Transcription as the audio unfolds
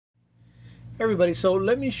Everybody, so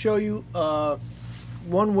let me show you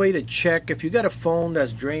one way to check if you got a phone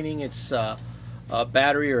that's draining its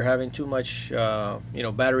battery or having too much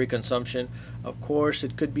battery consumption. Of course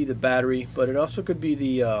it could be the battery, but it also could be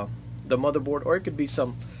the motherboard, or it could be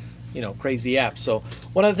some crazy app. So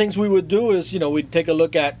one of the things we would do is we'd take a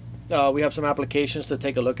look at we have some applications to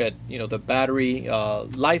take a look at the battery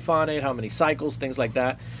life on it, how many cycles, things like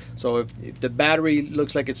that. So if the battery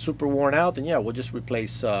looks like it's super worn out, then yeah, we'll just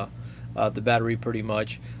replace the battery pretty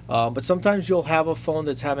much. But sometimes you'll have a phone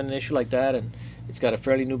that's having an issue like that and it's got a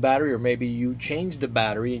fairly new battery, or maybe you changed the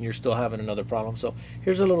battery and you're still having another problem. So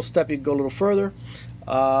here's a little step. You can go a little further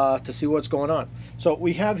to see what's going on. So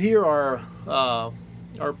we have here our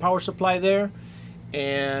power supply there,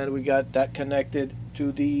 and we got that connected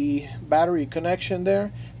to the battery connection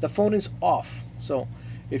there. The phone is off. So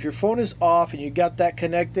if your phone is off and you got that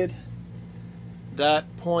connected, that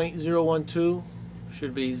 0.012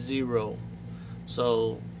 should be 0.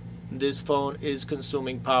 So this phone is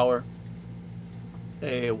consuming power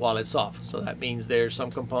while it's off. So that means there's some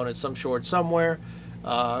component, some short somewhere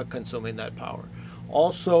consuming that power.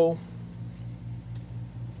 Also,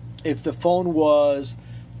 if the phone was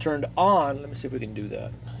turned on, let me see if we can do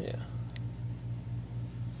that. Yeah.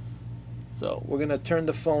 So we're gonna turn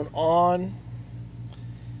the phone on,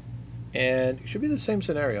 and it should be the same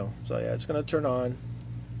scenario. So yeah, it's gonna turn on,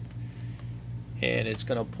 and it's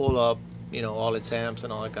gonna pull up all its amps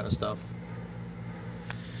and all that kind of stuff.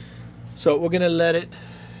 So we're gonna let it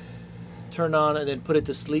turn on and then put it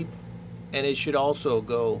to sleep, and it should also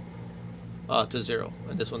go to 0.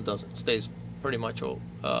 And this one doesn't, stays pretty much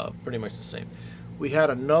the same. We had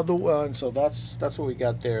another one, so that's what we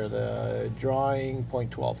got there, the drawing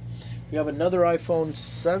 0.12. We have another iPhone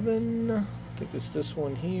 7, I think it's this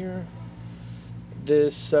one here,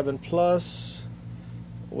 this 7 Plus,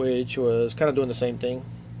 which was kind of doing the same thing.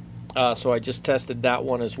 So I just tested that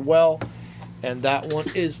one as well, and that one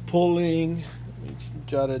is pulling, let me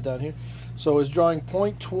jot it down here, so it's drawing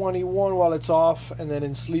 0.21 while it's off, and then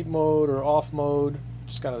in sleep mode or off mode,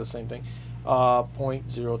 just kind of the same thing,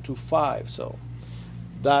 0.025. So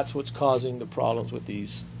that's what's causing the problems with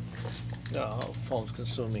these phones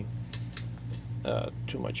consuming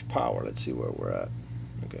too much power. Let's see where we're at.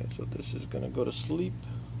 Okay, so this is gonna go to sleep.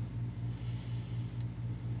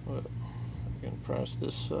 We can press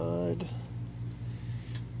this side.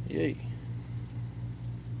 Yay.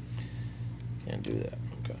 Can't do that.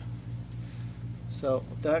 Okay. So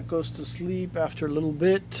that goes to sleep after a little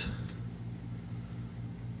bit.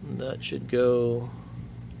 That should go.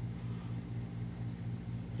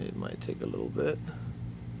 It might take a little bit,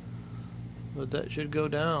 but that should go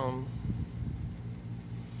down.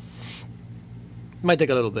 Might take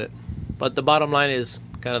a little bit, but the bottom line is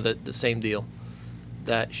kind of the same deal.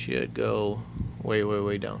 That should go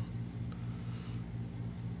way down.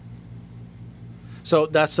 So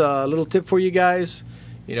that's a little tip for you guys.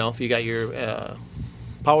 If you got your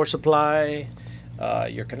power supply,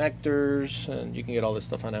 your connectors, and you can get all this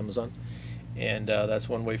stuff on Amazon. And that's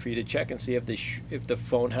one way for you to check and see if the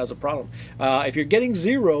phone has a problem. If you're getting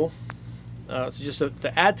 0, so just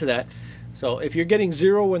to add to that, so if you're getting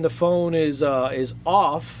 0 when the phone is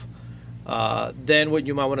off, then what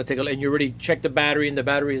you might want to take a look, and you already checked the battery and the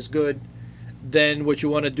battery is good, then what you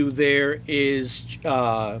want to do there is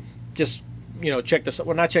just check the,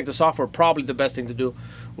 well, not check the software. Probably the best thing to do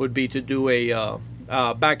would be to do a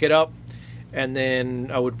back it up, and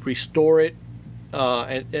then I would restore it.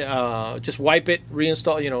 And just wipe it,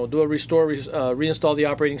 reinstall, do a restore, reinstall the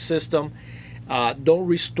operating system. Don't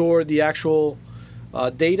restore the actual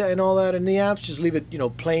data and all that in the apps. Just leave it,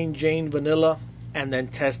 plain Jane vanilla, and then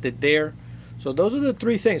test it there. So those are the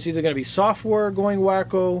 3 things. Either going to be software going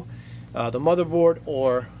wacko, the motherboard,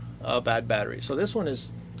 or a bad battery. So this one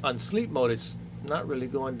is on sleep mode. It's not really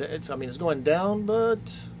going down. I mean, it's going down, but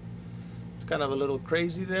it's kind of a little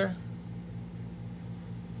crazy there.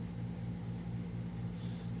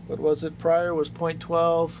 What was it prior? Was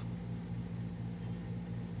 0.12.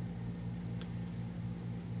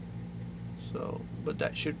 So, but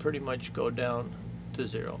that should pretty much go down to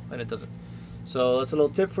 0, and it doesn't. So that's a little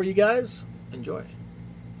tip for you guys. Enjoy.